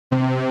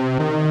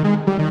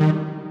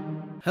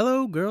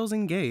Hello girls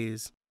and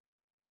gays!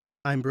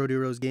 I'm Brody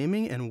Rose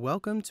Gaming and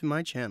welcome to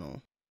my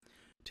channel.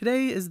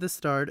 Today is the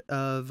start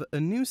of a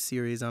new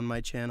series on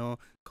my channel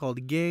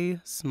called Gay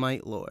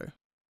Smite Lore.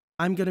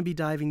 I'm going to be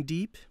diving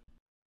deep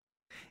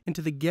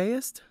into the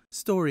gayest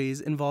stories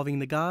involving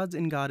the gods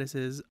and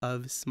goddesses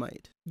of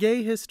Smite.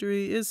 Gay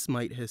history is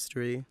Smite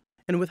history,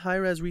 and with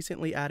Hi-Rez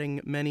recently adding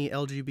many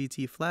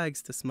LGBT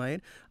flags to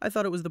Smite, I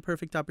thought it was the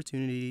perfect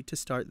opportunity to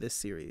start this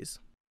series.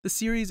 The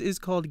series is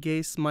called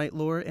Gay Smite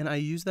Lore, and I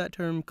use that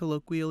term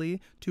colloquially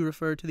to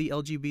refer to the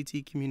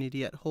LGBT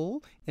community at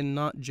whole, and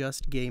not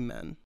just gay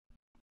men.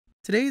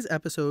 Today's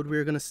episode,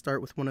 we're going to start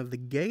with one of the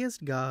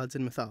gayest gods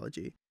in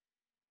mythology,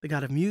 the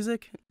god of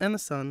music and the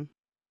sun,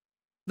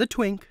 the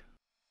twink,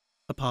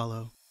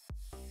 Apollo.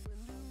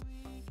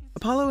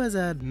 Apollo has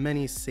had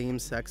many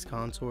same-sex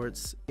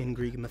consorts in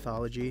Greek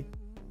mythology,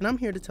 and I'm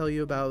here to tell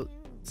you about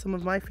some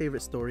of my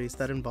favorite stories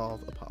that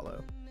involve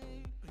Apollo.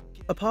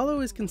 Apollo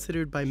is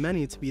considered by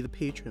many to be the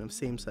patron of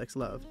same-sex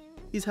love.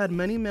 He's had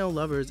many male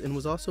lovers and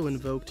was also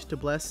invoked to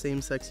bless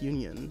same-sex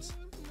unions.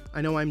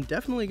 I know I'm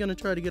definitely going to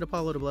try to get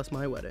Apollo to bless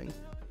my wedding.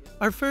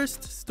 Our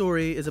first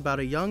story is about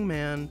a young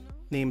man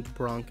named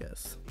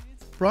Broncos.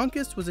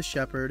 Broncos was a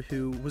shepherd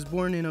who was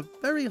born in a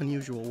very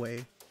unusual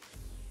way,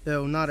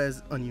 though not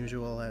as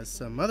unusual as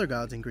some other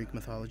gods in Greek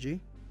mythology.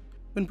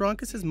 When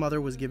Broncos'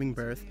 mother was giving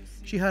birth,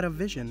 she had a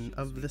vision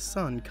of the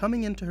sun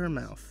coming into her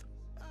mouth,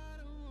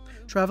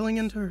 traveling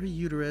into her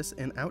uterus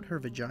and out her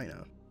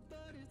vagina.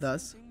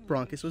 Thus,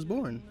 Broncos was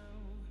born,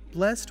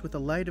 blessed with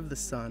the light of the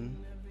sun,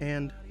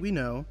 and we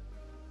know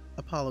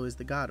Apollo is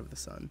the god of the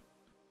sun.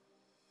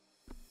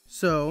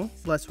 So,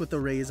 blessed with the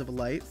rays of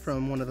light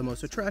from one of the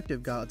most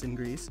attractive gods in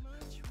Greece,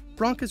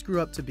 Broncos grew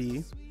up to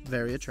be a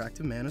very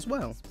attractive man as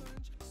well.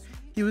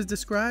 He was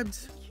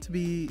described to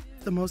be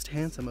the most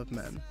handsome of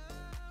men,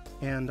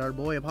 and our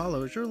boy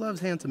Apollo sure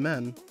loves handsome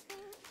men.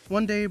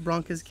 One day,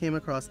 Broncos came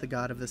across the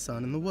god of the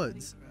sun in the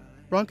woods.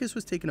 Broncos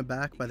was taken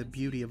aback by the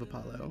beauty of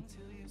Apollo.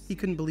 He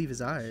couldn't believe his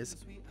eyes.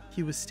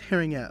 He was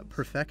staring at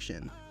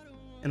perfection.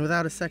 And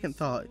without a second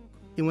thought,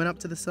 he went up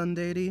to the sun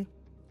deity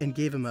and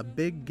gave him a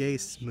big gay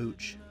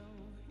smooch.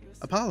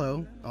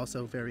 Apollo,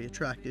 also very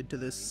attracted to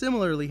this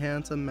similarly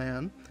handsome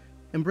man,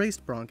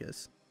 embraced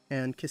Broncos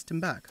and kissed him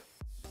back.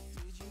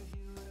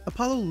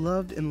 Apollo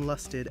loved and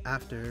lusted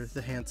after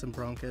the handsome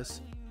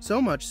Broncos,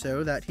 so much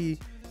so that he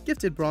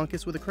gifted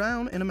Broncos with a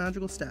crown and a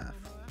magical staff.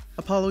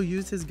 Apollo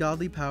used his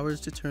godly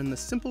powers to turn the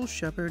simple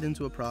shepherd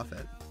into a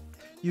prophet.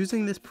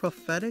 Using this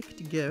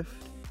prophetic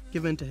gift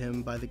given to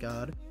him by the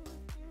god,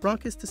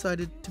 Broncos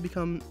decided to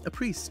become a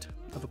priest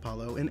of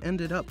Apollo and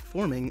ended up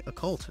forming a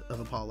cult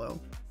of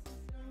Apollo.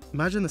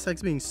 Imagine the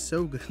sex being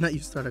so good that you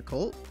start a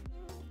cult?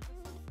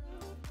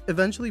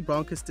 Eventually,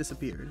 Broncos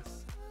disappeared.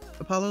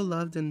 Apollo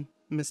loved and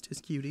missed his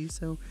cutie,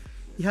 so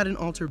he had an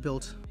altar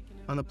built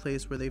on the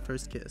place where they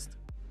first kissed.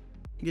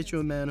 Get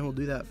you a man who will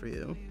do that for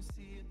you.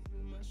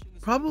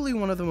 Probably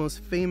one of the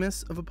most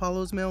famous of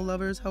Apollo's male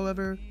lovers,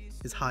 however,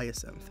 is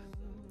Hyacinth.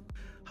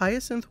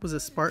 Hyacinth was a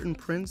Spartan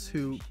prince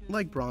who,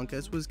 like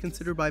Broncos, was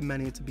considered by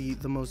many to be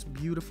the most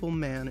beautiful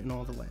man in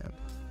all the land.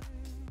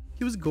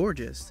 He was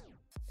gorgeous,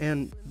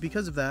 and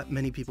because of that,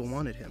 many people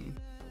wanted him.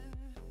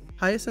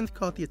 Hyacinth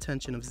caught the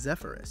attention of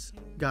Zephyrus,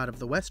 god of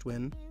the west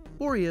wind,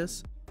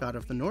 Boreas, god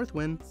of the north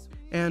wind,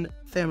 and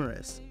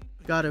Thamyris,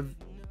 god of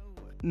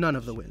none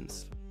of the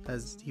winds,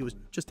 as he was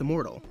just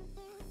immortal.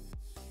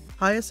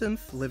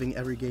 Hyacinth, living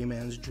every gay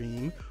man's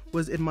dream,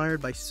 was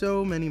admired by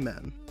so many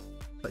men,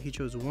 but he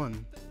chose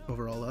one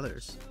over all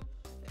others.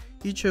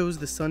 He chose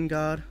the sun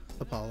god,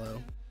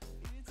 Apollo.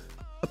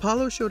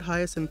 Apollo showed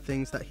Hyacinth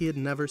things that he had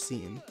never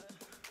seen.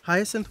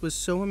 Hyacinth was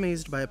so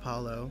amazed by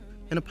Apollo,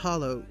 and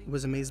Apollo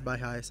was amazed by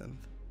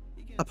Hyacinth.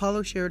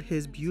 Apollo shared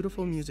his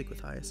beautiful music with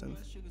Hyacinth.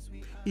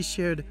 He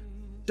shared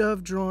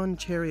dove-drawn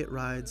chariot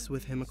rides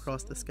with him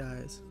across the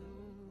skies.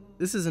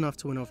 This is enough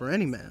to win over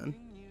any man.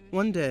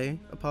 One day,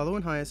 Apollo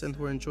and Hyacinth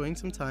were enjoying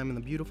some time in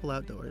the beautiful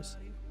outdoors.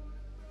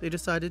 They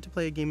decided to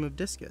play a game of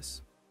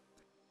discus.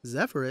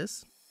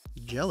 Zephyrus,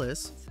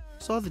 jealous,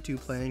 saw the two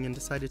playing and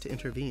decided to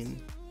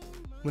intervene.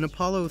 When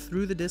Apollo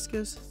threw the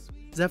discus,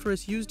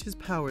 Zephyrus used his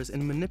powers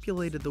and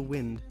manipulated the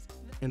wind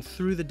and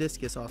threw the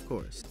discus off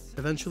course,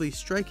 eventually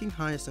striking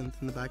Hyacinth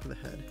in the back of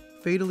the head,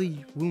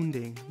 fatally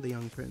wounding the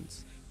young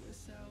prince.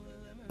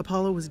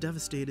 Apollo was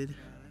devastated.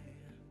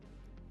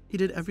 He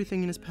did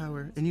everything in his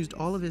power and used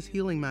all of his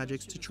healing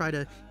magics to try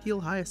to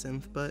heal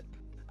Hyacinth, but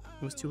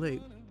it was too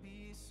late.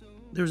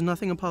 There was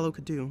nothing Apollo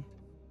could do.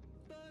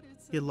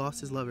 He had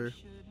lost his lover.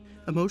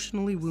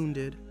 Emotionally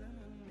wounded,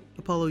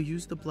 Apollo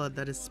used the blood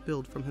that had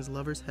spilled from his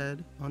lover's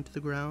head onto the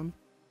ground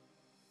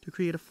to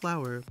create a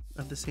flower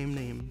of the same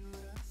name.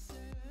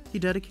 He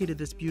dedicated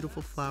this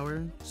beautiful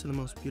flower to the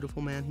most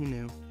beautiful man he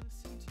knew,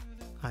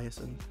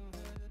 Hyacinth.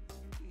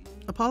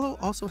 Apollo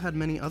also had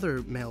many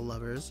other male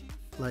lovers,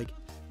 like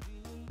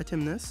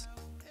Atimnus,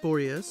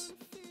 Boreas,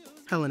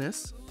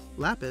 Helenus,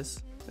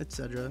 Lapis,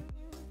 etc.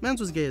 Mans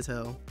was gay as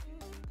hell.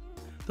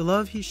 The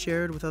love he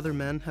shared with other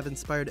men have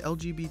inspired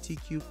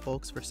LGBTQ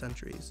folks for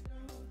centuries.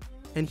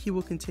 and he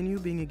will continue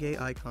being a gay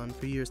icon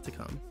for years to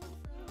come.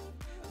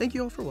 Thank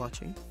you all for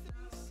watching.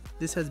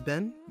 This has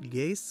been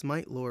Gay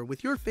Smite Lore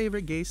with your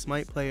favorite gay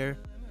Smite player,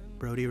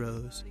 Brody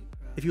Rose.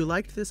 If you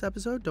liked this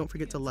episode, don't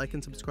forget to like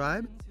and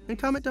subscribe, and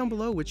comment down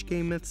below which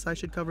game myths I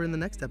should cover in the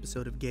next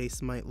episode of Gay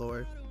Smite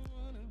Lore.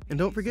 And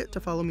don't forget to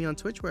follow me on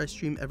Twitch, where I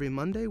stream every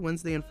Monday,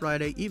 Wednesday, and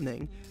Friday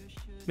evening.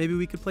 Maybe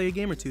we could play a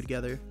game or two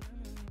together.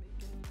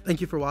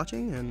 Thank you for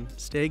watching, and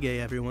stay gay,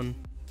 everyone.